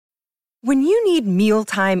When you need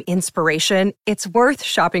mealtime inspiration, it's worth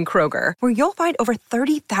shopping Kroger, where you'll find over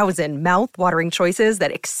 30,000 mouth-watering choices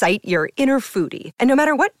that excite your inner foodie. And no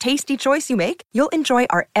matter what tasty choice you make, you'll enjoy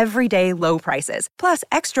our everyday low prices, plus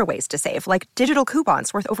extra ways to save, like digital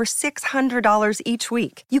coupons worth over $600 each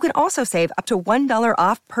week. You can also save up to $1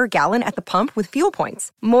 off per gallon at the pump with fuel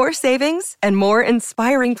points. More savings and more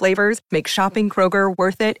inspiring flavors make shopping Kroger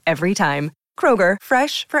worth it every time. Kroger,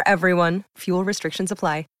 fresh for everyone. Fuel restrictions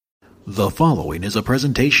apply. The following is a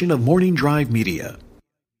presentation of Morning Drive Media.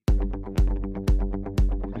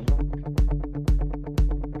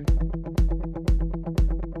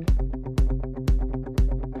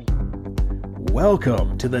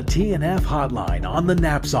 Welcome to the TNF Hotline on the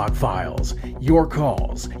Knapsack Files. Your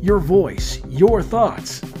calls, your voice, your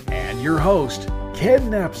thoughts, and your host, Ken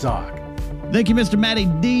Knapsack. Thank you, Mr. Matty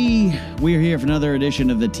D. We're here for another edition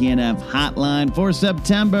of the TNF Hotline for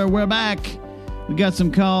September. We're back. We got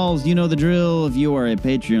some calls. You know the drill. If you are a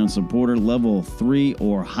Patreon supporter, level 3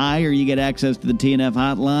 or higher, you get access to the TNF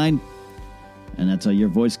hotline. And that's how your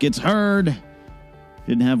voice gets heard.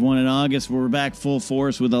 Didn't have one in August. We're back full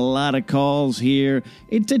force with a lot of calls here.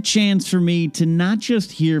 It's a chance for me to not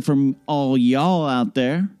just hear from all y'all out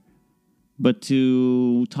there, but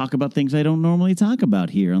to talk about things I don't normally talk about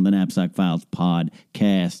here on the Knapsack Files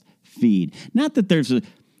podcast feed. Not that there's a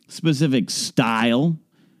specific style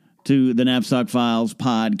to the Knapsack Files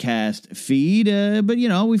podcast feed. But, you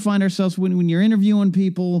know, we find ourselves when you're interviewing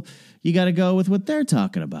people, you got to go with what they're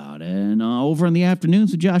talking about. And over in the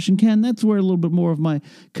afternoons with Josh and Ken, that's where a little bit more of my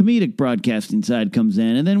comedic broadcasting side comes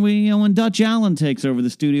in. And then when Dutch Allen takes over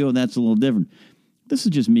the studio, that's a little different. This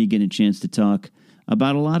is just me getting a chance to talk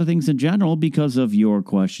about a lot of things in general because of your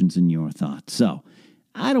questions and your thoughts. So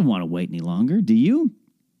I don't want to wait any longer. Do you?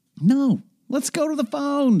 No. Let's go to the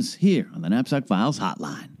phones here on the Knapsack Files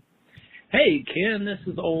hotline. Hey, Ken, this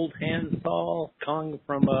is Old Handsaw calling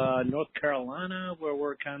from North Carolina, where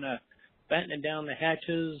we're kind of battening down the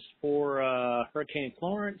hatches for Hurricane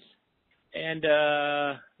Florence. And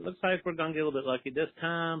looks like we're going to get a little bit lucky this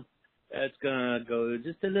time. It's going to go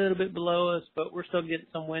just a little bit below us, but we're still getting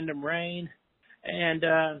some wind and rain. And,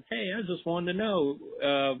 hey, I just wanted to know,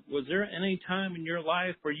 was there any time in your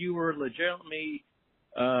life where you were legitimately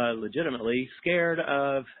scared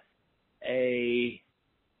of a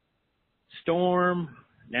storm,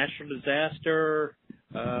 natural disaster,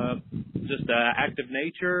 just act of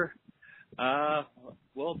nature?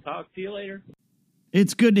 We'll talk to you later.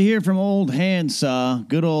 It's good to hear from Old Handsaw.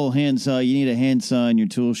 Good old Handsaw. You need a handsaw in your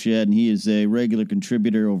tool shed, and he is a regular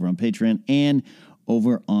contributor over on Patreon and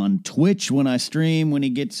over on Twitch when I stream. When he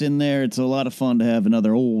gets in there, it's a lot of fun to have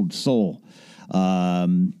another old soul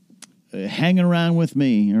hanging around with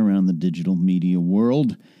me around the digital media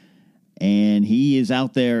world. And he is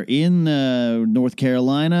out there in North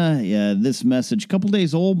Carolina. This message, a couple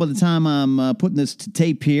days old by the time I'm putting this to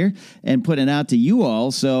tape here and putting it out to you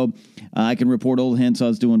all. So I can report Old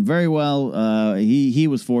Handsaw's doing very well. He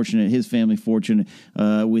was fortunate, his family fortunate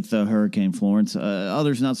with Hurricane Florence.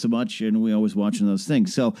 Others not so much, and we always watching those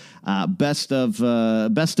things. So best of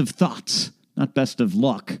thoughts, not best of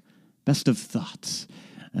luck, best of thoughts.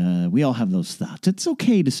 We all have those thoughts. It's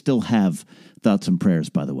okay to still have thoughts and prayers,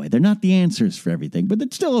 by the way. They're not the answers for everything, but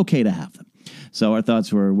it's still okay to have them. So our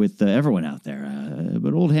thoughts were with everyone out there.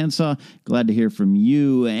 But Old Handsaw, glad to hear from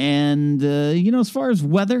you. And, as far as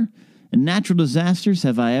weather and natural disasters,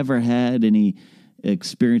 have I ever had any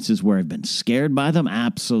experiences where I've been scared by them?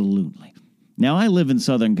 Absolutely. Now, I live in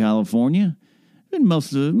Southern California. And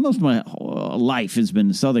most of my life has been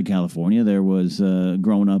in Southern California. There was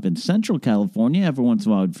growing up in Central California. Every once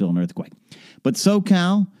in a while, I would feel an earthquake. But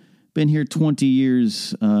SoCal, been here 20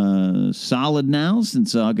 years solid now.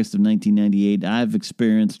 Since August of 1998, I've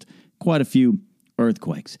experienced quite a few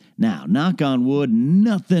earthquakes. Now, knock on wood,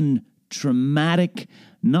 nothing traumatic,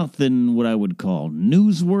 nothing what I would call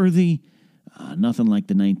newsworthy. Nothing like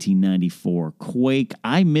the 1994 quake.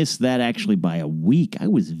 I missed that actually by a week. I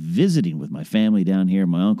was visiting with my family down here.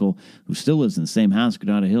 My uncle, who still lives in the same house,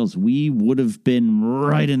 Granada Hills, we would have been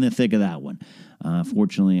right in the thick of that one.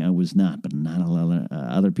 Fortunately, I was not, but not a lot of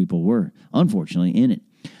other people were, unfortunately, in it,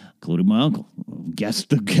 including my uncle.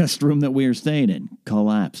 The guest room that we were staying in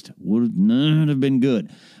collapsed. Would not have been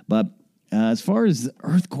good. But as far as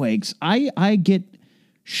earthquakes, I get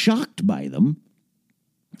shocked by them.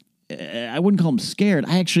 I wouldn't call them scared.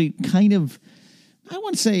 I actually kind of, I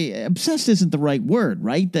want to say obsessed isn't the right word,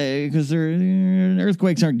 right? Because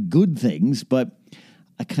earthquakes aren't good things, but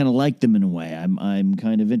I kind of like them in a way. I'm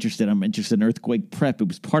kind of interested. I'm interested in earthquake prep. It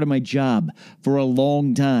was part of my job for a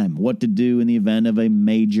long time, what to do in the event of a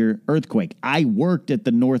major earthquake. I worked at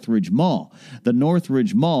the Northridge Mall. The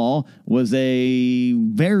Northridge Mall was a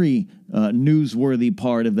very newsworthy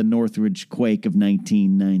part of the Northridge quake of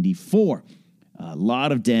 1994. A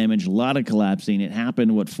lot of damage, a lot of collapsing. It happened,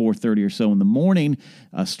 4:30 or so in the morning.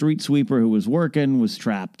 A street sweeper who was working was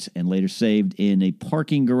trapped and later saved in a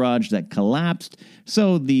parking garage that collapsed.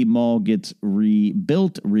 So the mall gets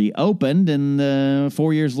rebuilt, reopened, and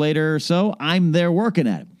 4 years later or so, I'm there working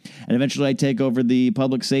at it. And eventually I take over the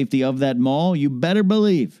public safety of that mall. You better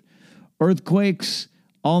believe earthquakes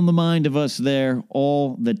on the mind of us there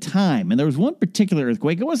all the time. And there was one particular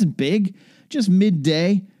earthquake. It wasn't big, just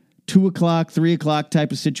midday. 2 o'clock, 3 o'clock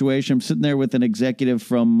type of situation. I'm sitting there with an executive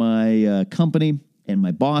from my company and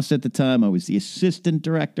my boss at the time. I was the assistant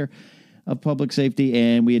director of public safety,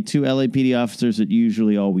 and we had 2 LAPD officers that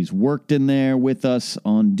usually always worked in there with us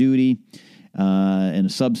on duty in a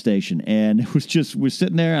substation. And it was just, we're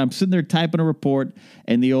sitting there, I'm sitting there typing a report,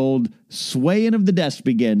 and the old swaying of the desk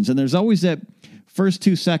begins. And there's always that first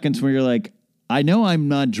 2 seconds where you're like, I know I'm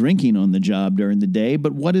not drinking on the job during the day,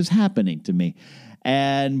 but what is happening to me?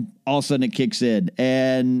 And all of a sudden it kicks in.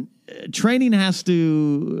 And training has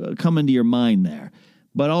to come into your mind there.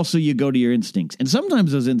 But also you go to your instincts. And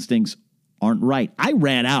sometimes those instincts aren't right. I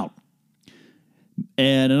ran out.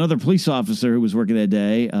 And another police officer who was working that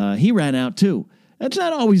day, he ran out too. That's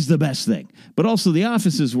not always the best thing. But also the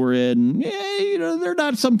offices we're in, they're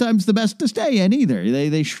not sometimes the best to stay in either.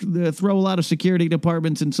 They throw a lot of security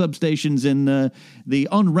departments and substations in the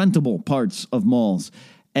unrentable parts of malls.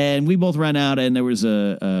 And we both ran out, and there was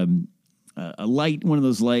a light, one of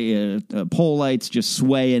those light pole lights, just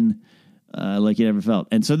swaying like you never felt.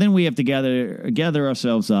 And so then we have to gather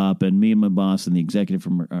ourselves up, and me and my boss and the executive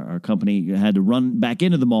from our company had to run back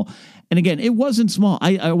into the mall. And again, it wasn't small.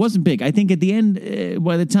 I wasn't big. I think at the end,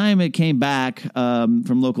 by the time it came back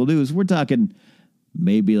from local news, we're talking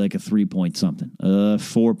maybe like a 3-point something,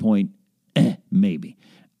 4-point maybe.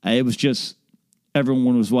 It was just...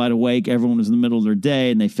 Everyone was wide awake. Everyone was in the middle of their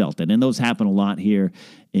day, and they felt it. And those happen a lot here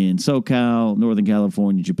in SoCal, Northern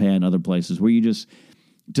California, Japan, other places where you just,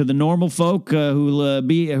 to the normal folk who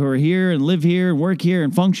are here and live here and work here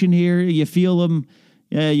and function here, you feel them.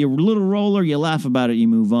 You're a little roller. You laugh about it. You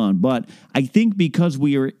move on. But I think because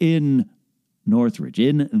we are in Northridge,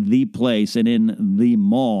 in the place and in the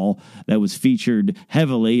mall that was featured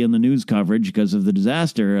heavily in the news coverage because of the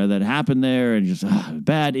disaster that happened there and just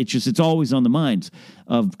bad. It's always on the minds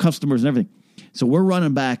of customers and everything. So we're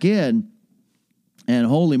running back in, and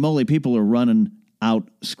holy moly, people are running out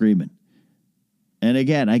screaming. And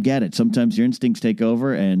again, I get it. Sometimes your instincts take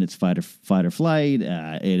over, and it's fight or flight.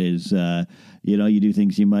 It is, you do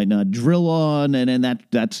things you might not drill on, and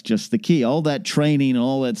that's just the key. All that training,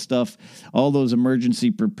 all that stuff, all those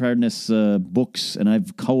emergency preparedness books, and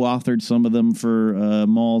I've co-authored some of them for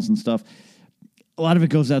malls and stuff. A lot of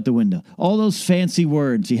it goes out the window. All those fancy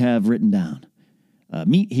words you have written down.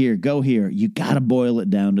 Meet here, go here. You got to boil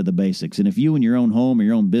it down to the basics. And if you in your own home or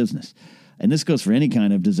your own business, and this goes for any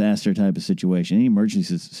kind of disaster type of situation, any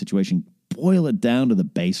emergency situation, boil it down to the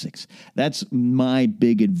basics. That's my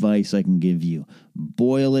big advice I can give you.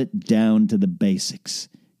 Boil it down to the basics.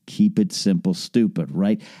 Keep it simple, stupid,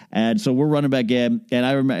 right? And so we're running back in, and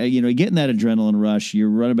I remember, getting that adrenaline rush, you're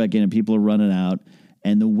running back in and people are running out,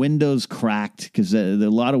 and the windows cracked because a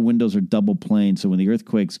lot of windows are double planed. So when the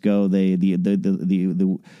earthquakes go,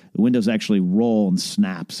 the windows actually roll and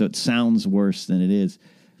snap. So it sounds worse than it is.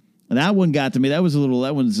 And that one got to me. That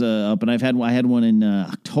one's up. And I had one in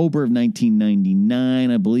October of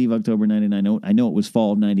 1999, I believe, October 99. I know it was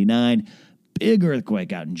fall of 99. Big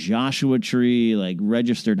earthquake out in Joshua Tree, like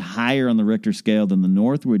registered higher on the Richter scale than the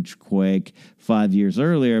Northridge quake 5 years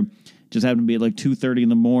earlier. Just happened to be at like 2:30 in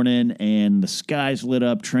the morning, and the skies lit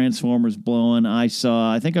up, transformers blowing. I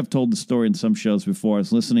think I've told the story in some shows before. I was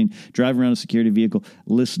driving around a security vehicle,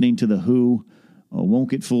 listening to The Who, Won't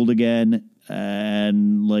Get Fooled Again,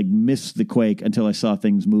 and like missed the quake until I saw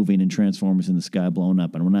things moving and transformers in the sky blowing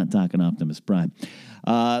up. And we're not talking Optimus Prime.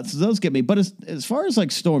 So those get me. But as far as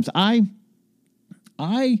like storms, I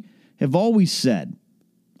have always said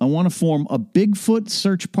I want to form a Bigfoot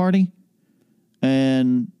search party,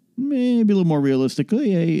 and maybe a little more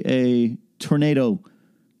realistically, a tornado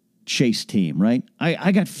chase team, right?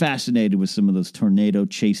 I got fascinated with some of those tornado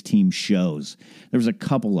chase team shows. There was a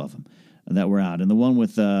couple of them that were out. And the one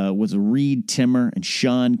with Reed Timmer and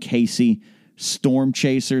Sean Casey, Storm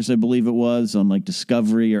Chasers, I believe it was, on like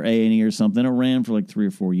Discovery or A&E or something. It ran for like 3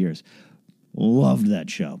 or 4 years. Loved that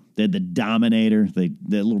show. They had the Dominator, the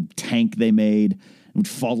little tank they made. It would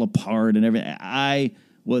fall apart and everything. I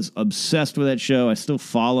was obsessed with that show. I still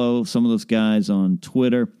follow some of those guys on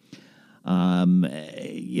Twitter. I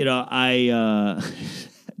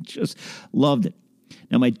just loved it.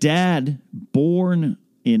 Now, my dad, born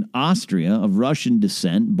in Austria, of Russian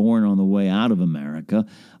descent, born on the way out of America,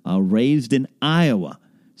 raised in Iowa.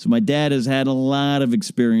 So my dad has had a lot of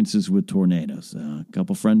experiences with tornadoes. A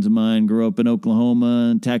couple friends of mine grew up in Oklahoma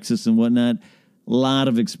and Texas and whatnot. A lot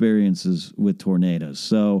of experiences with tornadoes.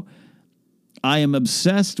 So I am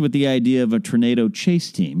obsessed with the idea of a tornado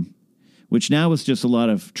chase team, which now is just a lot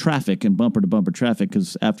of traffic and bumper-to-bumper traffic,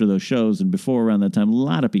 because after those shows and before around that time, a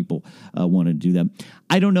lot of people wanted to do that.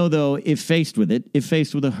 I don't know, though, if faced with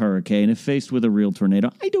a hurricane, if faced with a real tornado,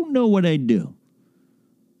 I don't know what I'd do.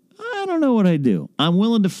 I'm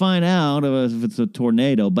willing to find out if it's a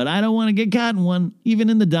tornado, but I don't want to get caught in one, even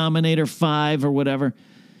in the Dominator 5 or whatever.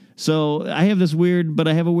 So I have a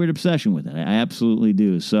weird obsession with it. I absolutely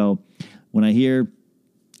do. So when I hear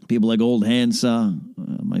people like Old Handsaw,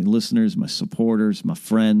 my listeners, my supporters, my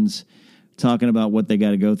friends, talking about what they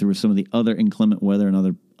got to go through with some of the other inclement weather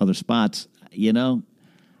and other spots, there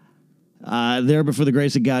before the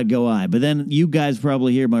grace of God go I. But then you guys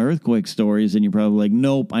probably hear my earthquake stories, and you're probably like,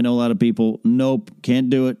 nope, I know a lot of people, nope,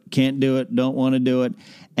 can't do it, don't want to do it.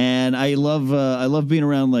 And I love being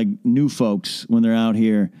around like new folks when they're out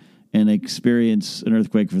here and experience an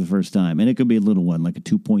earthquake for the first time. And it could be a little one, like a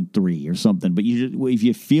 2.3 or something. But if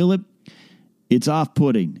you feel it, it's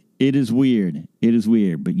off-putting. It is weird,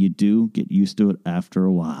 but you do get used to it after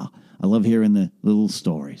a while. I love hearing the little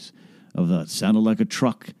stories of it sounded like a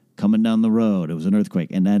truck coming down the road. It was an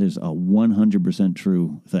earthquake, and that is a 100%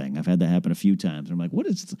 true thing. I've had that happen a few times. I'm like, what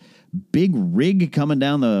is this big rig coming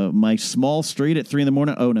down my small street at 3 a.m?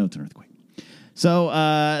 Oh, no, it's an earthquake. So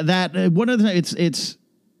one of the it's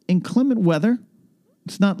inclement weather.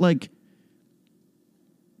 It's not like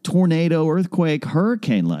tornado, earthquake,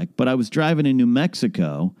 hurricane-like, but I was driving in New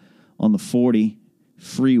Mexico on the 40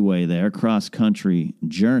 freeway there, cross-country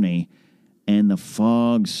journey, and the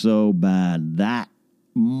fog's so bad. That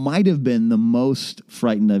might have been the most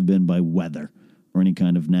frightened I've been by weather or any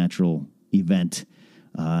kind of natural event.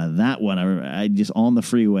 That one, I just on the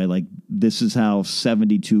freeway, like this is how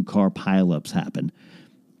 72 car pileups happen.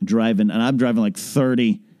 I'm driving like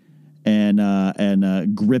 30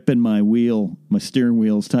 and gripping my steering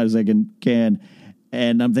wheel as tight as I can.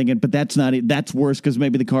 And I'm thinking, but that's not it. That's worse because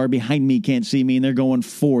maybe the car behind me can't see me and they're going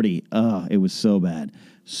 40. Oh, it was so bad.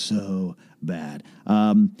 So bad.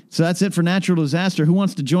 So that's it for natural disaster. Who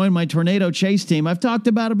wants to join my tornado chase team? I've talked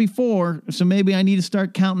about it before, so maybe I need to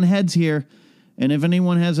start counting heads here. And if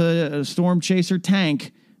anyone has a storm chaser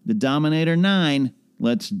tank, the Dominator 9,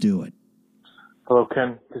 let's do it. Hello,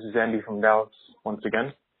 Ken. This is Andy from Dallas once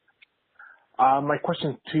again. My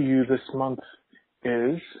question to you this month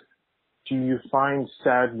is, do you find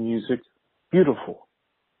sad music beautiful?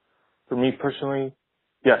 For me personally,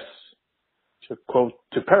 yes.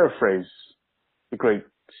 To paraphrase the great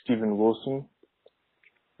Steven Wilson,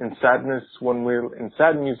 in sad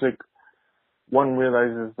music, one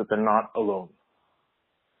realizes that they're not alone.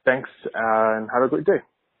 Thanks, and have a great day.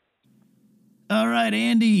 All right,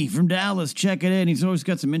 Andy from Dallas, check it in. He's always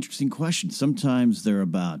got some interesting questions. Sometimes they're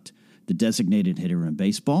about the designated hitter in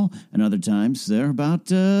baseball, and other times they're about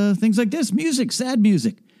things like this, music, sad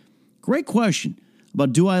music. Great question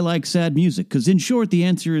about do I like sad music? Because in short, the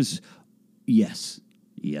answer is yes.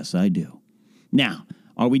 Yes, I do. Now,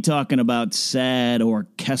 are we talking about sad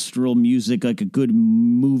orchestral music like a good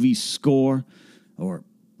movie score or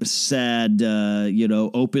a sad,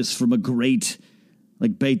 opus from a great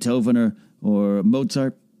like Beethoven or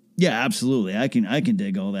Mozart? Yeah, absolutely. I can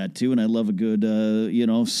dig all that too, and I love a good,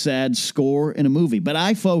 sad score in a movie. But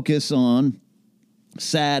I focus on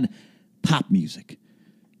sad pop music.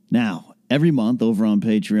 Now, every month over on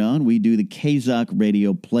Patreon, we do the KZOC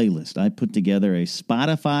Radio playlist. I put together a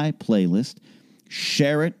Spotify playlist,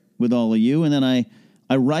 share it with all of you, and then I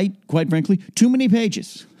write, quite frankly, too many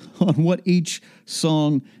pages on what each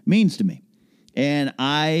song means to me. And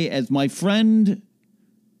I, as my friend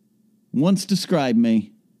once described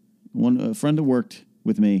me, a friend that worked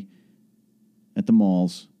with me at the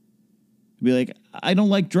malls, be like, I don't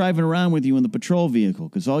like driving around with you in the patrol vehicle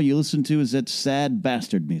because all you listen to is that sad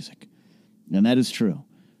bastard music. And that is true.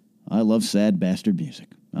 I love sad bastard music.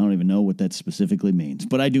 I don't even know what that specifically means,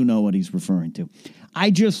 but I do know what he's referring to. I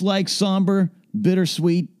just like somber,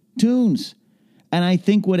 bittersweet tunes. And I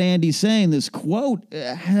think what Andy's saying, this quote,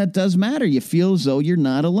 it does matter. You feel as though you're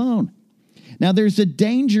not alone. Now, there's a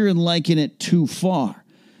danger in liking it too far.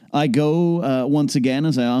 I go, once again,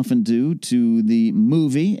 as I often do, to the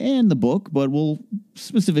movie and the book, but we'll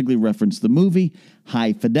specifically reference the movie,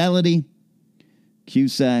 High Fidelity,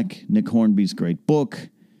 Cusack, Nick Hornby's great book,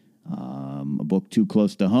 a book too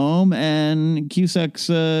close to home, and Cusack's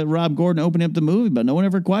Rob Gordon opening up the movie, but no one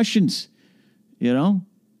ever questions,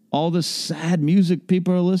 all the sad music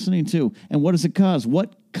people are listening to. And what does it cause?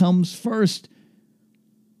 What comes first?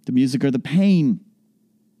 The music or the pain?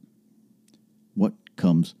 What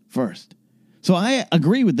comes first? So I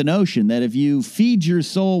agree with the notion that if you feed your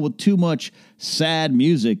soul with too much sad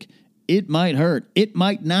music, it might hurt. It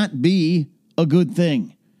might not be a good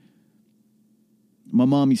thing. My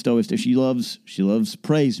mom used to always say she loves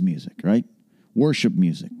praise music, right? Worship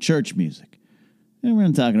music, church music. And we're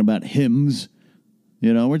not talking about hymns.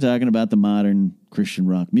 We're talking about the modern Christian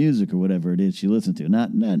rock music or whatever it is she listens to.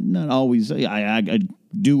 Not always. I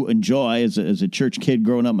do enjoy, as a church kid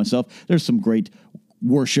growing up myself, there's some great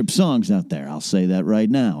worship songs out there. I'll say that right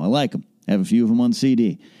now. I like them. I have a few of them on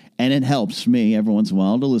CD. And it helps me every once in a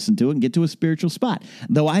while to listen to it and get to a spiritual spot.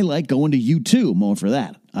 Though I like going to U2 more for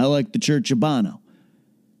that. I like the Church of Bono.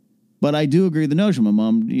 But I do agree with the notion. My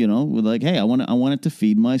mom, was like, hey, I want it to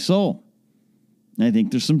feed my soul. And I think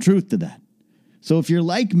there's some truth to that. So if you're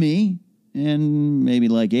like me, and maybe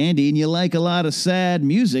like Andy, and you like a lot of sad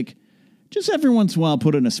music, just every once in a while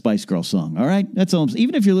put in a Spice Girl song, all right? That's all.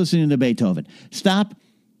 Even if you're listening to Beethoven, stop,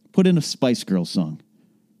 put in a Spice Girl song.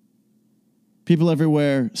 People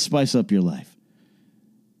everywhere, spice up your life.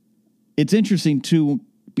 It's interesting, too,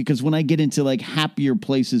 because when I get into like happier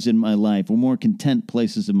places in my life, or more content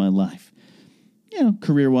places in my life,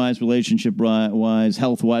 career-wise, relationship-wise,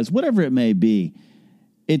 health-wise, whatever it may be,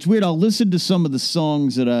 it's weird. I'll listen to some of the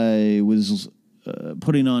songs that I was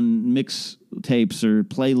putting on mix tapes or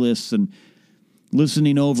playlists and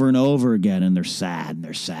listening over and over again, and they're sad,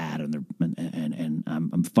 and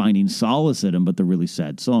I'm finding solace in them, but they're really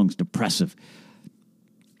sad songs, depressive.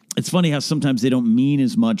 It's funny how sometimes they don't mean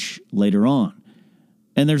as much later on.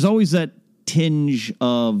 And there's always that tinge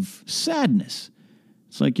of sadness.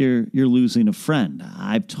 It's like you're losing a friend.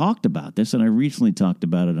 I've talked about this, and I recently talked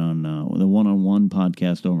about it on the one-on-one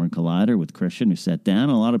podcast over in Collider with Christian, who sat down.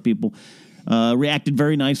 A lot of people reacted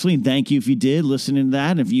very nicely, and thank you if you did, listening to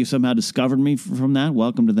that. If you somehow discovered me from that,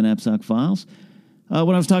 welcome to the Knapsack Files. When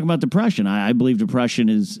I was talking about depression, I believe depression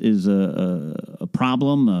is a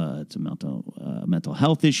problem. It's a mental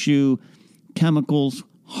health issue, chemicals,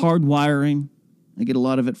 hardwiring. I get a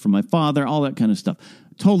lot of it from my father, all that kind of stuff.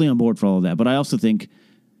 Totally on board for all of that. But I also think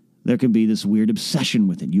there can be this weird obsession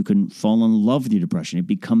with it. You can fall in love with your depression. It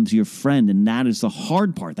becomes your friend, and that is the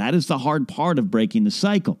hard part. That is the hard part of breaking the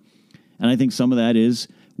cycle. And I think some of that is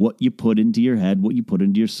what you put into your head, what you put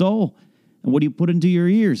into your soul, and what you put into your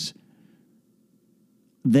ears.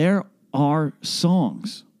 There are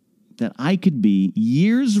songs that I could be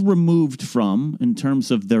years removed from in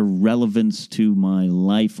terms of their relevance to my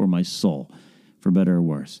life or my soul, for better or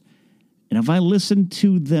worse. And if I listen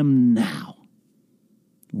to them now,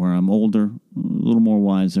 where I'm older, a little more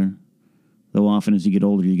wiser, though often as you get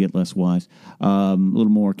older, you get less wise, a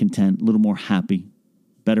little more content, a little more happy,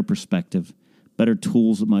 better perspective, better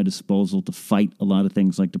tools at my disposal to fight a lot of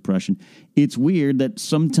things like depression. It's weird that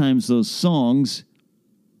sometimes those songs,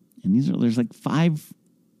 and there's like 5,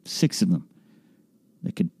 6 of them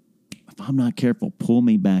that could, if I'm not careful, pull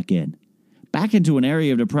me back into an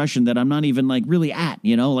area of depression that I'm not even like really at,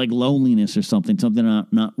 like loneliness or something I'm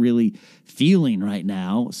not really feeling right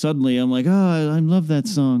now. Suddenly I'm like, I love that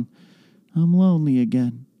song. I'm lonely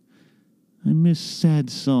again. I miss sad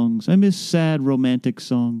songs. I miss sad romantic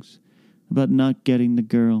songs about not getting the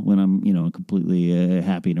girl when I'm, completely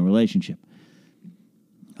happy in a relationship.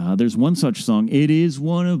 There's one such song. It is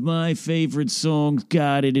one of my favorite songs.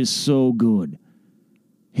 God, it is so good.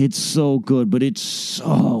 It's so good, but it's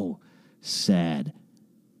so sad.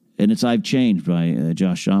 And it's I've Changed by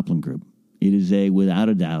Josh Joplin Group. It is without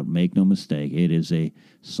a doubt, make no mistake, it is a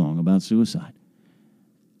song about suicide.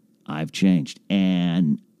 I've Changed.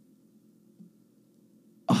 And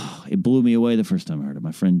it blew me away the first time I heard it.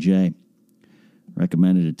 My friend Jay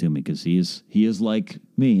recommended it to me because he is like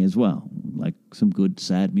me as well, like some good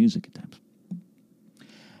sad music at times.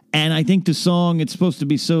 And I think the song, it's supposed to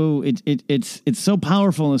be so, it's so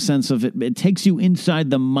powerful in the sense of it takes you inside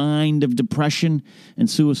the mind of depression and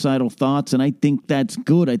suicidal thoughts, and I think that's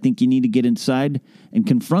good. I think you need to get inside and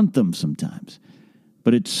confront them sometimes.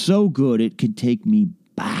 But it's so good, it could take me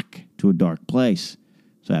back to a dark place.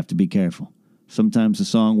 So I have to be careful. Sometimes the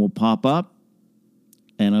song will pop up,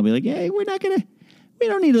 and I'll be like, hey, we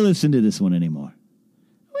don't need to listen to this one anymore.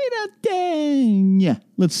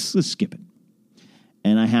 Let's skip it.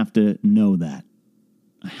 And I have to know that.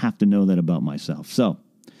 I have to know that about myself. So,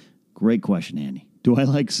 great question, Andy. Do I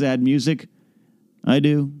like sad music? I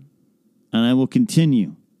do. And I will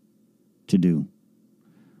continue to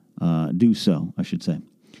do so, I should say.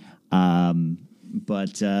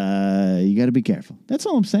 But you got to be careful. That's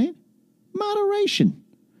all I'm saying. Moderation.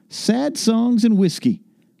 Sad songs and whiskey.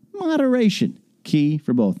 Moderation. Key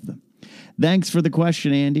for both of them. Thanks for the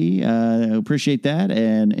question, Andy. I appreciate that.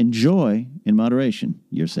 And enjoy, in moderation,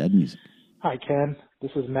 your sad music. Hi, Ken.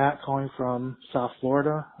 This is Matt calling from South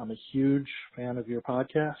Florida. I'm a huge fan of your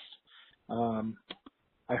podcast.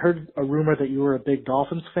 I heard a rumor that you were a big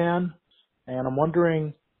Dolphins fan, and I'm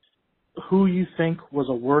wondering who you think was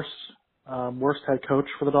a worse head coach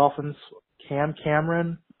for the Dolphins, Cam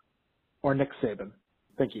Cameron or Nick Saban?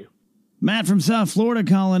 Thank you. Matt from South Florida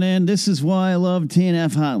calling in. This is why I love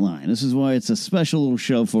TNF Hotline. This is why it's a special little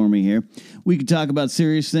show for me here. We can talk about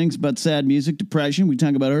serious things, about sad music, depression. We can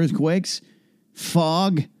talk about earthquakes,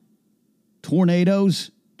 fog,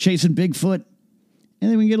 tornadoes, chasing Bigfoot,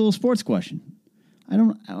 and then we can get a little sports question. I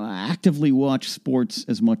don't actively watch sports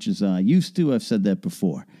as much as I used to. I've said that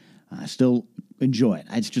before. I still enjoy it.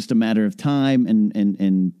 It's just a matter of time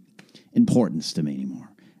and importance to me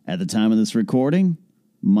anymore. At the time of this recording,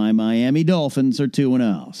 my Miami Dolphins are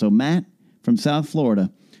 2-0. So, Matt from South Florida,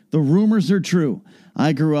 the rumors are true.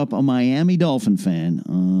 I grew up a Miami Dolphin fan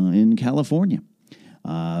in California.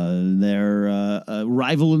 Their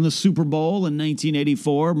rival in the Super Bowl in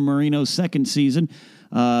 1984, Marino's second season,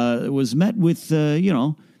 was met with,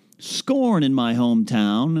 scorn in my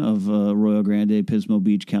hometown of Arroyo Grande, Pismo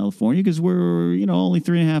Beach, California, because we're, only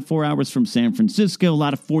 3.5-4 hours from San Francisco. A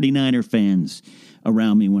lot of 49er fans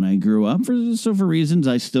around me when I grew up. For reasons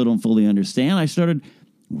I still don't fully understand, I started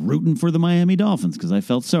rooting for the Miami Dolphins because I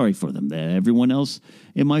felt sorry for them. Everyone else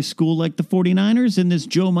in my school liked the 49ers, and this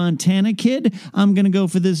Joe Montana kid, I'm going to go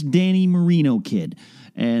for this Danny Marino kid.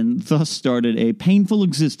 And thus started a painful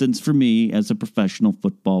existence for me as a professional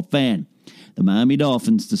football fan. The Miami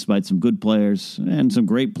Dolphins, despite some good players and some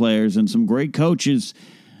great players and some great coaches,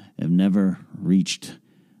 have never reached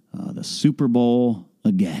the Super Bowl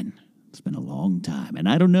again. It's been a long time. And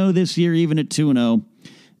I don't know this year, even at 2-0,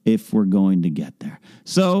 if we're going to get there.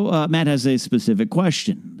 So Matt has a specific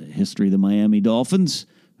question. The history of the Miami Dolphins,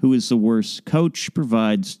 who is the worst coach,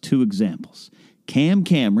 provides two examples. Cam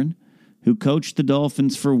Cameron, who coached the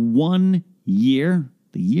Dolphins for 1 year.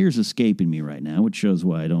 The year's escaping me right now, which shows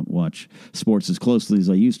why I don't watch sports as closely as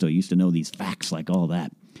I used to. I used to know these facts like all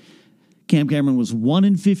that. Cam Cameron was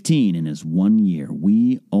 1-15 in his 1 year.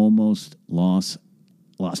 We almost lost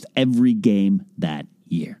every game that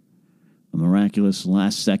year. A miraculous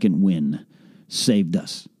last-second win saved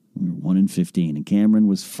us. We were 1-15, and Cameron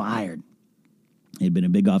was fired. He had been a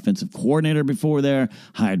big offensive coordinator before there,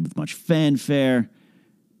 hired with much fanfare.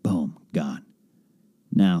 Boom, gone.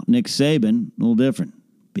 Now, Nick Saban, a little different.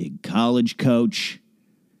 Big college coach,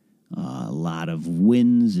 a lot of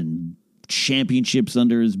wins and championships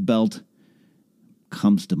under his belt.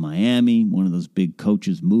 Comes to Miami, one of those big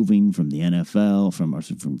coaches moving from the NFL, from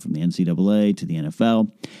the NCAA to the NFL.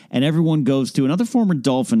 And everyone goes to another former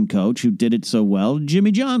Dolphin coach who did it so well,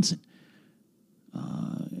 Jimmy Johnson.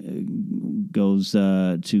 Goes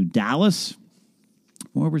to Dallas.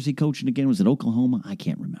 Where was he coaching again? Was it Oklahoma? I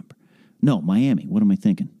can't remember. No, Miami. What am I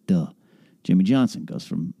thinking? Duh. Jimmy Johnson goes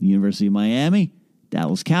from the University of Miami,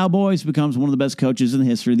 Dallas Cowboys, becomes one of the best coaches in the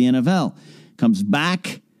history of the NFL. Comes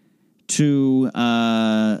back to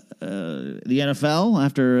the NFL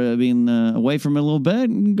after being away from it a little bit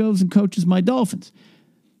and goes and coaches my Dolphins.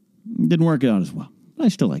 Didn't work out as well. But I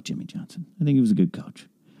still like Jimmy Johnson. I think he was a good coach.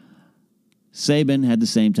 Saban had the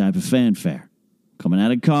same type of fanfare. Coming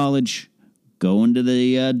out of college, going to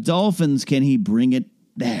the Dolphins, can he bring it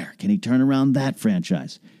there? Can he turn around that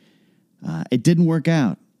franchise? It didn't work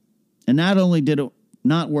out. And not only did it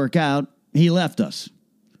not work out, he left us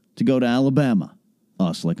to go to Alabama.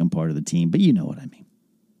 Us, like I'm part of the team, but you know what I mean.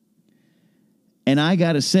 And I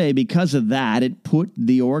got to say, because of that, it put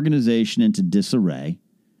the organization into disarray.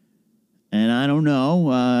 And I don't know,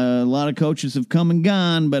 a lot of coaches have come and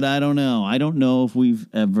gone, but I don't know. I don't know if we've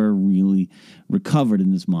ever really recovered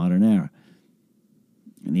in this modern era.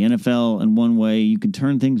 In the NFL, in one way, you can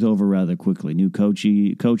turn things over rather quickly. New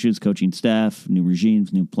coaches, coaching staff, new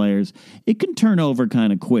regimes, new players. It can turn over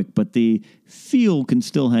kind of quick, but the feel can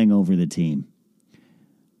still hang over the team.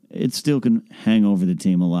 It still can hang over the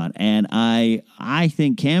team a lot. And I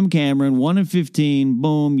think Cam Cameron, 1-15,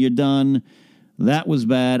 boom, you're done. That was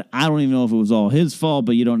bad. I don't even know if it was all his fault,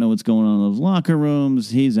 but you don't know what's going on in those locker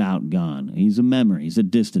rooms. He's out, gone. He's a memory. He's a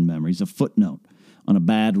distant memory. He's a footnote on a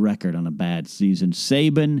bad record, on a bad season.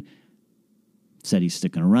 Saban said he's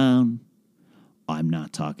sticking around. I'm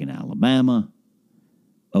not talking Alabama.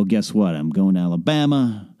 Oh, guess what? I'm going to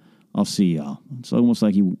Alabama. I'll see y'all. It's almost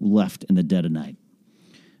like he left in the dead of night.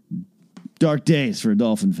 Dark days for a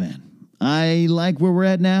Dolphin fan. I like where we're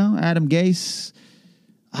at now. Adam Gase.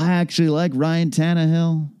 I actually like Ryan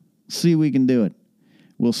Tannehill. See if we can do it.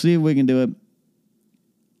 We'll see if we can do it.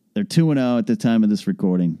 They're 2-0 at the time of this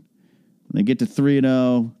recording. When they get to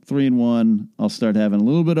 3-0, 3-1, I'll start having a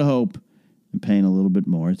little bit of hope and paying a little bit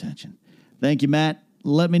more attention. Thank you, Matt.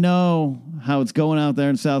 Let me know how it's going out there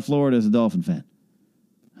in South Florida as a Dolphin fan.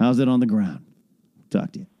 How's it on the ground?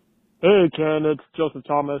 Talk to you. Hey, Ken, it's Joseph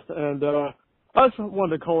Thomas, and I just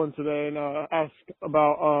wanted to call in today and ask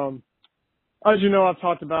about, as you know, I've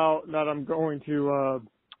talked about that I'm going to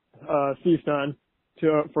CSUN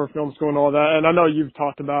for film school and all that, and I know you've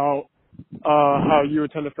talked about how you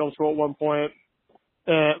attended film school at one point,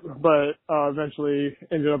 but eventually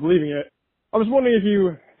ended up leaving it. I was wondering if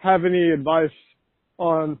you have any advice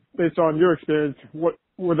based on your experience,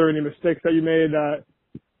 were there any mistakes that you made that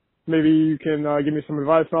maybe you can give me some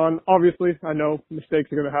advice on? Obviously, I know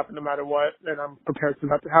mistakes are going to happen no matter what, and I'm prepared for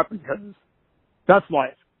that to happen because that's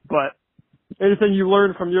life. But anything you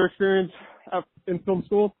learned from your experience in film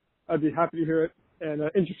school, I'd be happy to hear it and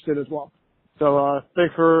interested as well. So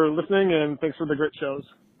thanks for listening, and thanks for the great shows.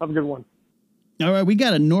 Have a good one. All right, we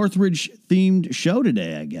got a Northridge-themed show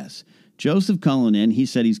today, I guess. Joseph calling in. He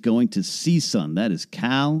said he's going to CSUN. That is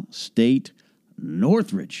Cal State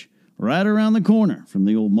Northridge, right around the corner from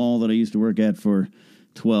the old mall that I used to work at for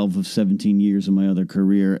 12 of 17 years of my other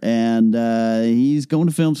career. And he's going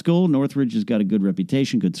to film school. Northridge has got a good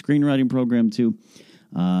reputation, good screenwriting program, too.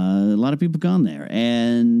 A lot of people gone there.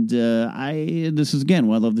 And this is, again,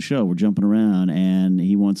 why I love the show. We're jumping around, and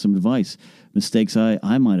he wants some advice. Mistakes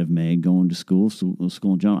I might have made going to school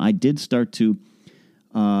in general. I did start to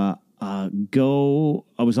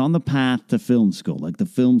I was on the path to film school, like the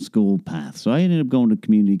film school path. So I ended up going to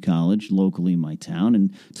community college locally in my town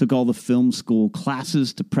and took all the film school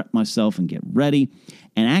classes to prep myself and get ready.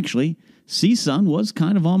 And actually, CSUN was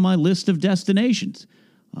kind of on my list of destinations.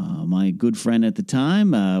 My good friend at the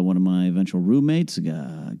time, one of my eventual roommates,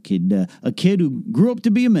 a kid who grew up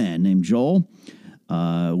to be a man named Joel,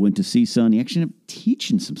 went to CSUN. He actually ended up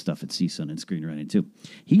teaching some stuff at CSUN in screenwriting, too.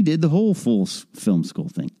 He did the whole full film school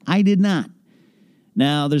thing. I did not.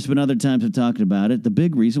 Now, there's been other times I've talked about it. The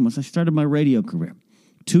big reason was I started my radio career.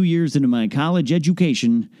 2 years into my college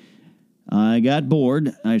education, I got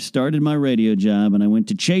bored. I started my radio job, and I went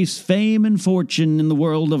to chase fame and fortune in the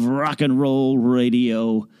world of rock and roll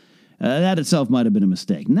radio. That itself might have been a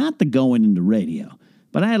mistake. Not the going into radio,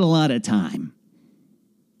 but I had a lot of time.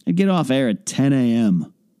 I'd get off air at 10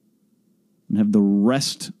 a.m. and have the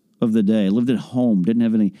rest of the day. I lived at home, didn't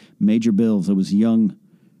have any major bills. I was young,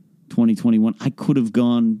 2021. I could have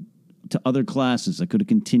gone to other classes. I could have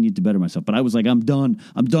continued to better myself. But I was like, I'm done.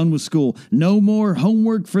 I'm done with school. No more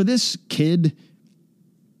homework for this kid.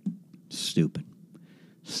 Stupid.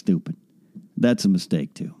 That's a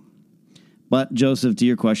mistake, too. But, Joseph, to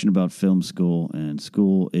your question about film school and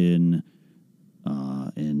school in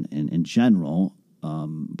general,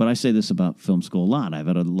 but I say this about film school a lot. I've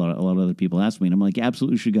had a lot of other people ask me, and I'm like,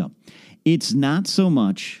 absolutely should go. It's not so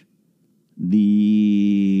much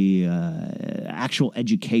the actual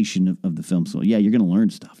education of the film school. Yeah, you're going to learn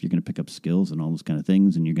stuff. You're going to pick up skills and all those kind of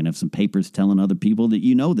things, and you're going to have some papers telling other people that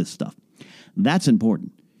you know this stuff. That's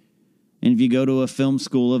important. And if you go to a film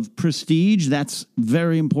school of prestige, that's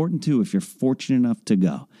very important, too, if you're fortunate enough to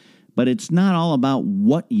go. But it's not all about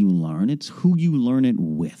what you learn. It's who you learn it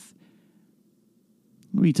with.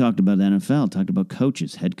 We talked about the NFL, talked about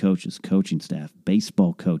coaches, head coaches, coaching staff,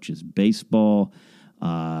 baseball coaches, baseball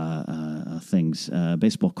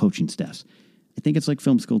baseball coaching staffs. I think it's like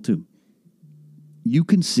film school, too. You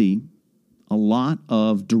can see a lot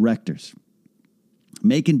of directors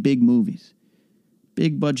making big movies,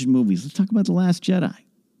 big budget movies. Let's talk about The Last Jedi.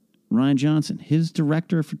 Rian Johnson, his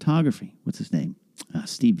director of photography. What's his name?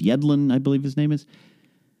 Steve Yedlin, I believe his name is.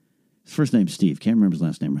 His first name's Steve. Can't remember his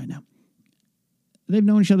last name right now. They've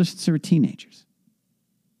known each other since they were teenagers.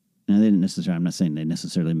 Now, I'm not saying they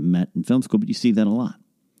necessarily met in film school, but you see that a lot.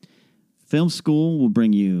 Film school will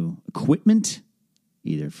bring you equipment,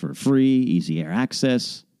 either for free, easy air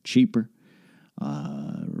access, cheaper.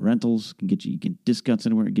 Rentals can get you get discounts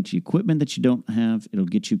anywhere. It gets you equipment that you don't have. It'll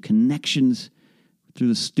get you connections through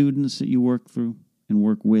the students that you work through and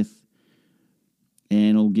work with.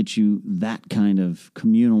 And it'll get you that kind of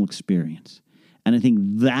communal experience. And I think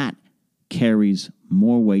that carries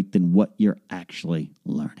more weight than what you're actually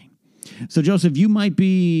learning. So, Joseph, you might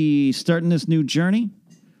be starting this new journey.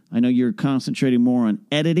 I know you're concentrating more on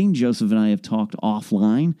editing. Joseph and I have talked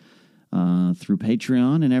offline through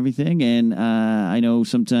Patreon and everything. And I know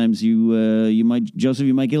sometimes you might get a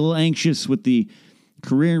little anxious with the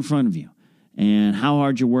career in front of you and how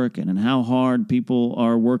hard you're working and how hard people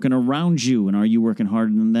are working around you, and are you working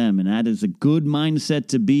harder than them? And that is a good mindset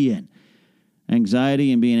to be in.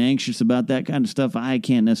 Anxiety and being anxious about that kind of stuff, I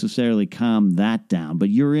can't necessarily calm that down, but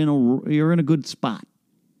you're in a good spot.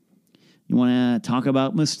 You want to talk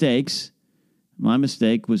about mistakes? My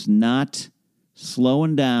mistake was not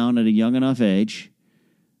slowing down at a young enough age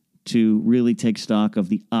to really take stock of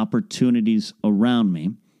the opportunities around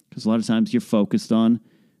me, because a lot of times you're focused on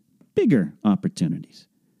bigger opportunities.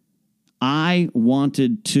 I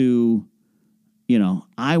wanted to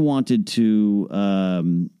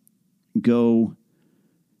go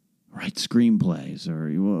write screenplays,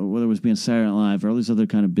 or whether it was being Saturday Night Live or all these other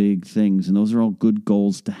kind of big things, and those are all good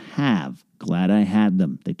goals to have. Glad I had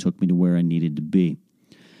them. They took me to where I needed to be.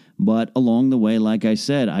 But along the way, like I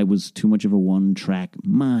said, I was too much of a one-track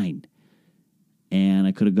mind. And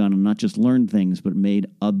I could have gone and not just learned things, but made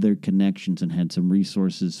other connections and had some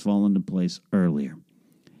resources fall into place earlier.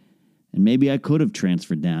 And maybe I could have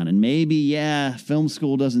transferred down. And maybe, film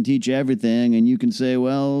school doesn't teach everything. And you can say,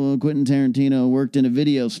 well, Quentin Tarantino worked in a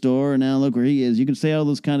video store, and now look where he is. You can say all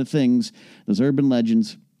those kind of things, those urban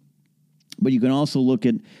legends. But you can also look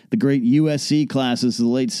at the great USC classes of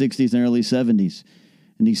the late 60s and early 70s.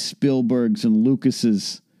 And these Spielbergs and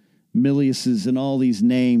Lucases, Miliuses, and all these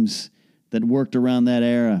names that worked around that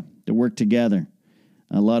era, that worked together.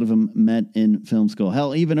 A lot of them met in film school.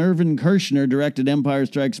 Hell, even Irvin Kershner directed Empire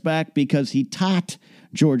Strikes Back because he taught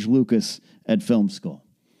George Lucas at film school.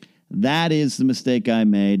 That is the mistake I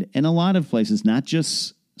made in a lot of places, not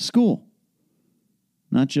just school.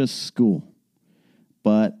 Not just school.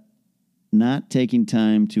 But not taking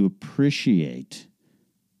time to appreciate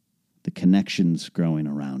the connections growing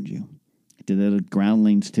around you. I did that at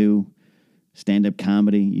Groundlings too. Stand-up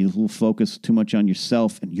comedy, you will focus too much on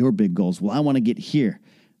yourself and your big goals. Well, I want to get here.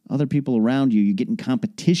 Other people around you, you get in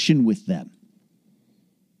competition with them.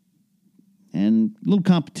 And a little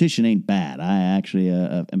competition ain't bad. I actually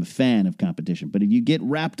am a fan of competition. But if you get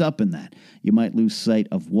wrapped up in that, you might lose sight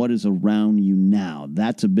of what is around you now.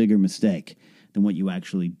 That's a bigger mistake than what you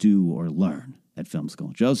actually do or learn at film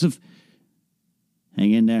school. Joseph,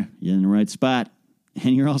 hang in there. You're in the right spot.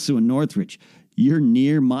 And you're also in Northridge. You're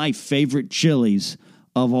near my favorite Chili's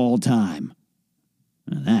of all time.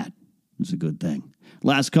 And that is a good thing.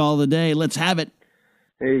 Last call of the day. Let's have it.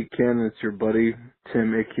 Hey, Ken, it's your buddy,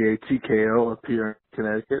 Tim, a.k.a. TKO, up here in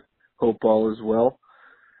Connecticut. Hope all is well.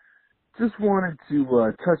 Just wanted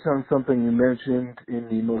to touch on something you mentioned in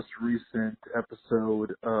the most recent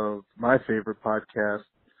episode of my favorite podcast,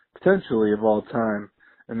 potentially of all time,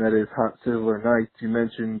 and that is Hot Sizzler Nights. You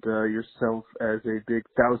mentioned yourself as a big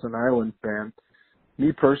Thousand Island fan.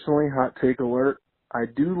 Me personally, hot take alert, I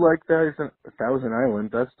do like Thousand Island,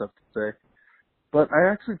 that's tough to say, but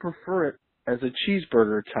I actually prefer it as a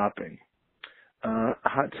cheeseburger topping.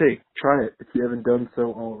 Hot take, try it if you haven't done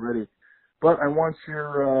so already. But I want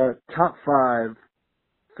your top 5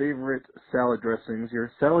 favorite salad dressings,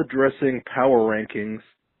 your salad dressing power rankings.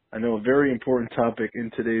 I know a very important topic in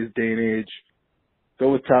today's day and age.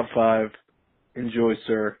 Go with top 5. Enjoy,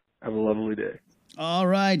 sir. Have a lovely day. All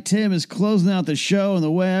right, Tim is closing out the show in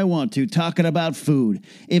the way I want to, talking about food.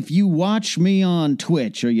 If you watch me on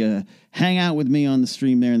Twitch or you hang out with me on the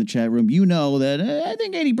stream there in the chat room, you know that I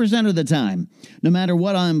think 80% of the time, no matter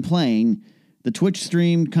what I'm playing, the Twitch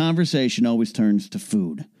stream conversation always turns to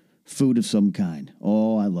food. Food of some kind.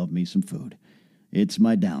 Oh, I love me some food. It's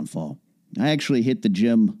my downfall. I actually hit the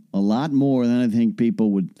gym a lot more than I think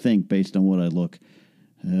people would think based on what I look.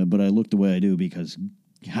 But I look the way I do because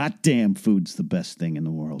hot damn, food's the best thing in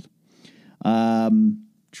the world. I'm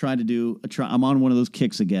on one of those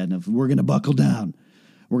kicks again of we're going to buckle down.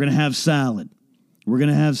 We're going to have salad. We're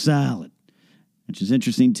going to have salad. Which is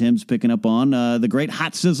interesting. Tim's picking up on the great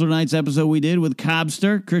Hot Sizzler Nights episode we did with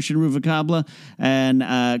Cobster, Christian Rufacabla,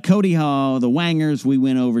 and Cody Hall, the Wangers. We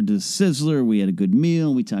went over to Sizzler. We had a good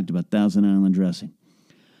meal. We talked about Thousand Island dressing.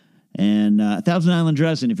 And Thousand Island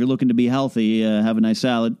dressing, if you're looking to be healthy, have a nice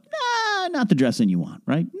salad. Not the dressing you want,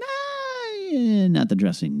 right? Not the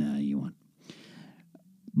dressing you want.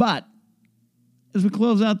 But as we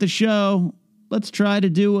close out the show, let's try to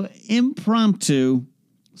do an impromptu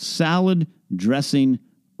salad dressing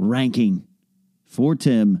ranking for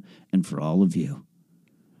Tim and for all of you.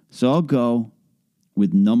 So I'll go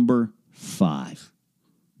with number 5.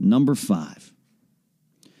 Number 5.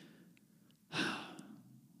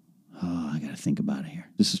 Oh, I got to think about it here.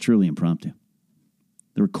 This is truly impromptu.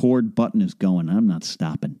 The record button is going. I'm not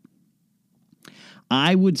stopping.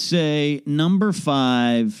 I would say number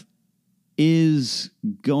 5 is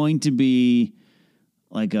going to be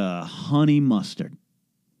like a honey mustard.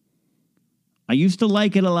 I used to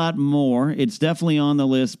like it a lot more. It's definitely on the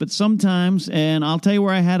list, but sometimes, and I'll tell you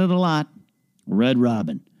where I had it a lot, Red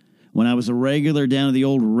Robin. When I was a regular down at the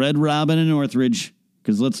old Red Robin in Northridge,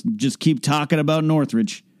 because let's just keep talking about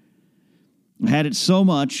Northridge. I had it so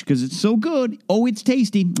much because it's so good. Oh, it's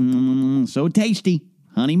tasty. So tasty.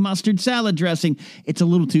 Honey mustard salad dressing. It's a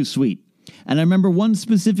little too sweet. And I remember one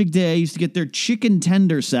specific day I used to get their chicken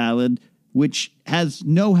tender salad, which has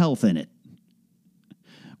no health in it.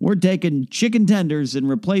 We're taking chicken tenders and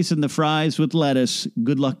replacing the fries with lettuce.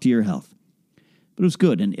 Good luck to your health. But it was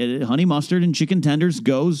good. And honey mustard and chicken tenders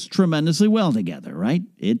goes tremendously well together, right?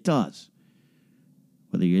 It does.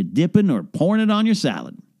 Whether you're dipping or pouring it on your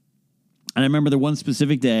salad. And I remember the one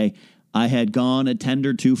specific day I had gone a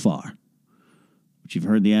tender too far. Which you've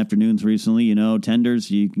heard in the afternoons recently, you know, tenders,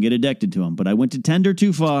 you can get addicted to them. But I went to tender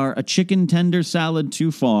too far, a chicken tender salad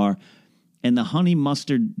too far. And the honey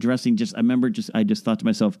mustard dressing I just thought to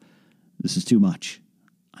myself, this is too much.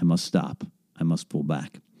 I must stop. I must pull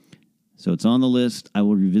back. So it's on the list. I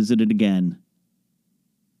will revisit it again.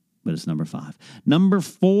 But it's number 5. Number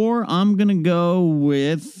 4, I'm going to go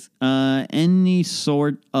with any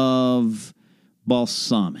sort of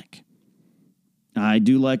balsamic. I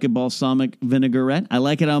do like a balsamic vinaigrette. I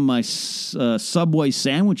like it on my Subway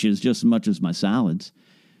sandwiches just as much as my salads.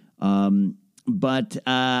 But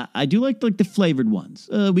I do like the flavored ones.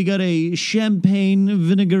 We got a champagne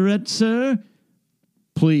vinaigrette, sir.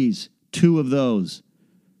 Please, 2 of those.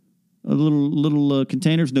 Little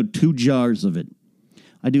containers. No, 2 jars of it.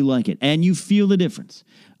 I do like it. And you feel the difference.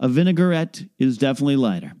 A vinaigrette is definitely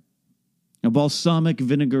lighter. A balsamic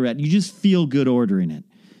vinaigrette, you just feel good ordering it.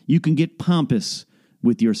 You can get pompous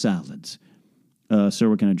with your salads. Sir,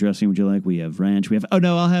 what kind of dressing would you like? We have ranch.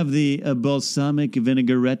 I'll have the balsamic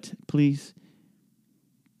vinaigrette, please.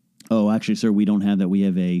 Oh, actually, sir, we don't have that. We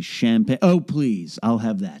have a champagne. Oh, please. I'll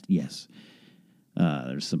have that. Yes.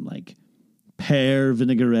 There's some pear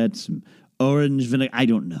vinaigrette, some orange vinaigrette. I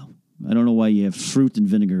don't know. I don't know why you have fruit and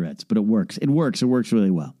vinaigrettes, but it works. It works really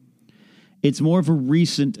well. It's more of a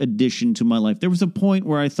recent addition to my life. There was a point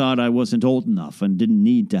where I thought I wasn't old enough and didn't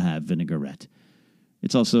need to have vinaigrette.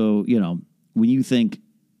 It's also, when you think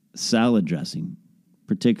salad dressing,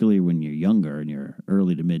 particularly when you're younger, in your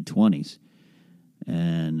early to mid-20s,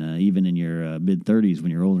 and even in your mid-30s when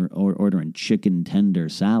you're ordering chicken tender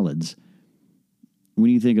salads, when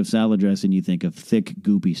you think of salad dressing, you think of thick,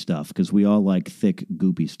 goopy stuff, because we all like thick,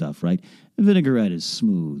 goopy stuff, right? Vinaigrette is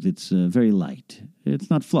smooth. It's very light. It's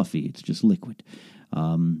not fluffy. It's just liquid.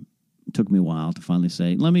 It took me a while to finally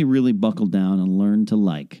say, let me really buckle down and learn to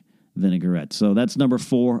like vinaigrette. So that's number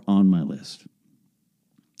 4 on my list.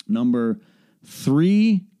 Number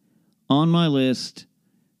 3 on my list,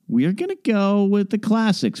 we are going to go with the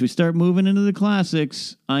classics. We start moving into the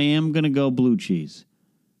classics. I am going to go blue cheese.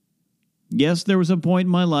 Yes, there was a point in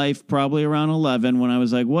my life, probably around 11, when I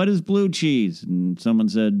was like, what is blue cheese? And someone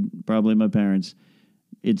said, probably my parents,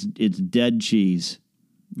 it's dead cheese.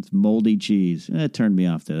 It's moldy cheese. It turned me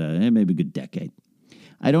off to that. Maybe a good decade.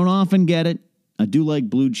 I don't often get it. I do like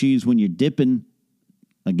blue cheese when you're dipping,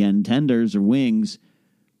 again, tenders or wings.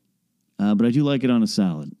 But I do like it on a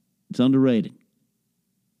salad. It's underrated.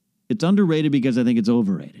 It's underrated because I think it's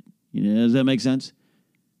overrated. Does that make sense?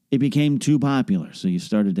 It became too popular, so you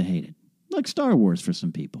started to hate it. Like Star Wars for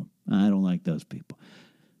some people. I don't like those people.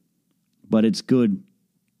 But it's good.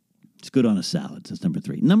 It's good on a salad. That's number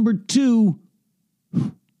 3. Number 2,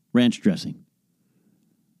 ranch dressing.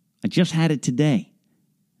 I just had it today.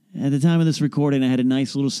 At the time of this recording, I had a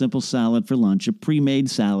nice little simple salad for lunch, a pre-made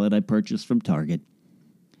salad I purchased from Target.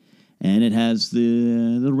 And it has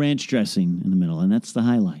the ranch dressing in the middle, and that's the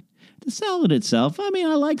highlight. The salad itself, I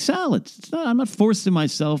like salads. I'm not forcing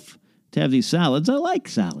myself to have these salads. I like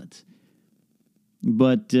salads.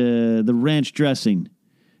 But the ranch dressing,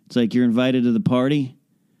 it's like you're invited to the party,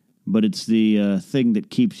 but it's the thing that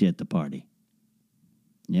keeps you at the party.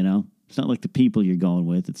 It's not like the people you're going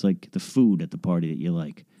with. It's like the food at the party that you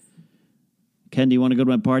like. Ken, do you want to go to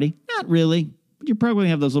my party? Not really. But you're probably going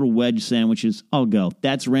to have those little wedge sandwiches. I'll go.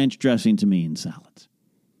 That's ranch dressing to me in salads.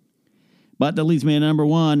 But that leads me to number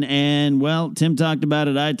 1. And, well, Tim talked about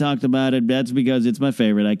it. I talked about it. That's because it's my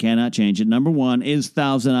favorite. I cannot change it. Number 1 is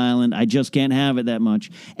Thousand Island. I just can't have it that much.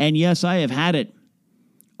 And, yes, I have had it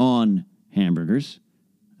on hamburgers.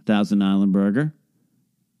 Thousand Island burger.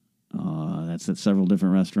 That's at several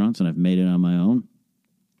different restaurants, and I've made it on my own.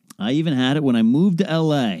 I even had it when I moved to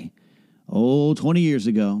L.A., 20 years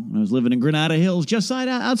ago, when I was living in Granada Hills, just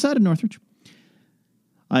outside of Northridge.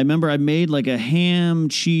 I remember I made like a ham,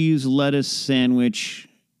 cheese, lettuce sandwich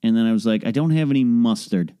And then I was like, I don't have any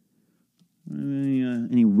mustard,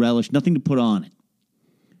 any relish, nothing to put on it.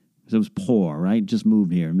 Because I was poor, right? Just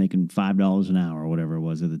moved here, making $5 an hour or whatever it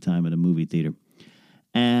was at the time at a movie theater.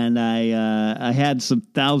 And I had some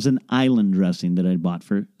Thousand Island dressing that I'd bought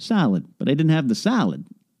for salad, but I didn't have the salad.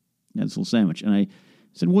 I had this little sandwich. And I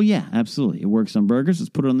said, well, yeah, absolutely. It works on burgers. Let's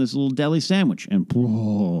put it on this little deli sandwich. And,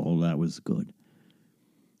 that was good.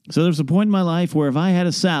 So there's a point in my life where if I had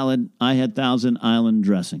a salad, I had Thousand Island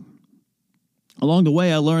dressing. Along the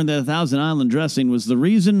way, I learned that Thousand Island dressing was the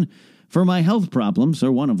reason for my health problems,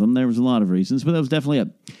 or one of them. There was a lot of reasons, but that was definitely it.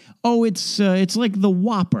 Oh, it's like the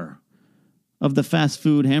Whopper of the fast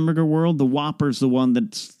food hamburger world. The Whopper's the one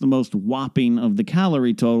that's the most whopping of the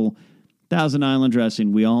calorie total. Thousand Island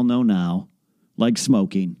dressing, we all know now, like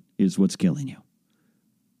smoking, is what's killing you.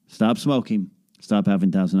 Stop smoking. Stop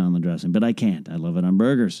having Thousand Island dressing. But I can't. I love it on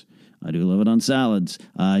burgers. I do love it on salads.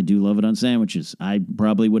 I do love it on sandwiches. I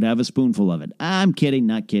probably would have a spoonful of it. I'm kidding,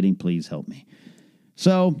 not kidding. Please help me.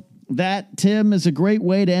 So that, Tim, is a great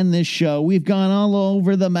way to end this show. We've gone all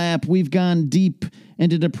over the map. We've gone deep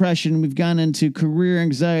into depression. We've gone into career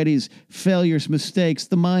anxieties, failures, mistakes,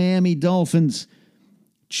 the Miami Dolphins,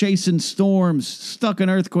 chasing storms, stuck in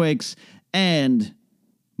earthquakes, and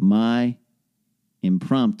my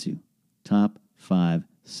impromptu top 5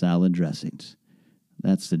 salad dressings.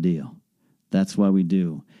 That's the deal. That's why we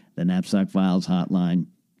do the Knapsack Files hotline.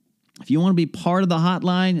 If you want to be part of the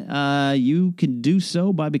hotline, you can do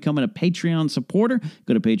so by becoming a Patreon supporter.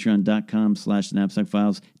 Go to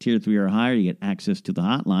patreon.com/knapsackfiles. Tier 3 or higher, you get access to the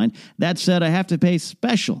hotline. That said, I have to pay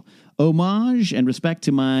special homage and respect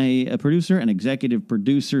to my producer and executive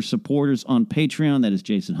producer supporters on Patreon. That is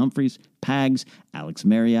Jason Humphreys, Pags, Alex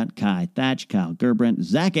Marriott, Kai Thatch, Kyle Gerbrand,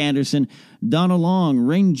 Zach Anderson, Donald Long,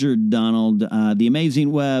 Ranger Donald, The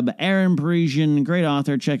Amazing Web, Aaron Parisian, great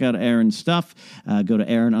author. Check out Aaron's stuff. Go to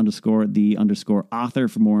Aaron_the_author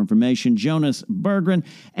for more information. Jonas Berggren.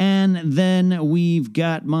 And then we've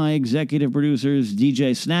got my executive producers,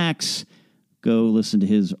 DJ Snacks. Go listen to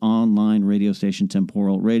his online radio station,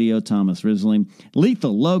 Temporal Radio. Thomas Risling,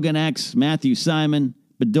 Lethal, Logan X, Matthew Simon,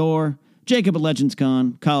 Bedore, Jacob at Legends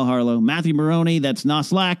Con, Kyle Harlow, Matthew Maroney, that's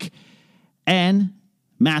Noslack, and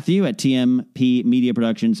Matthew at TMP Media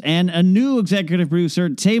Productions, and a new executive producer,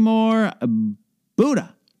 Tamor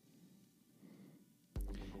Buddha.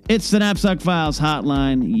 It's the Knapsack Files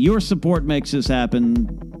hotline. Your support makes this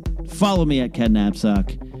happen. Follow me at Ken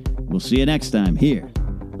Knapsack. We'll see you next time here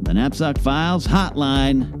on the Knapsack Files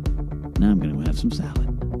hotline. Now I'm going to have some salad.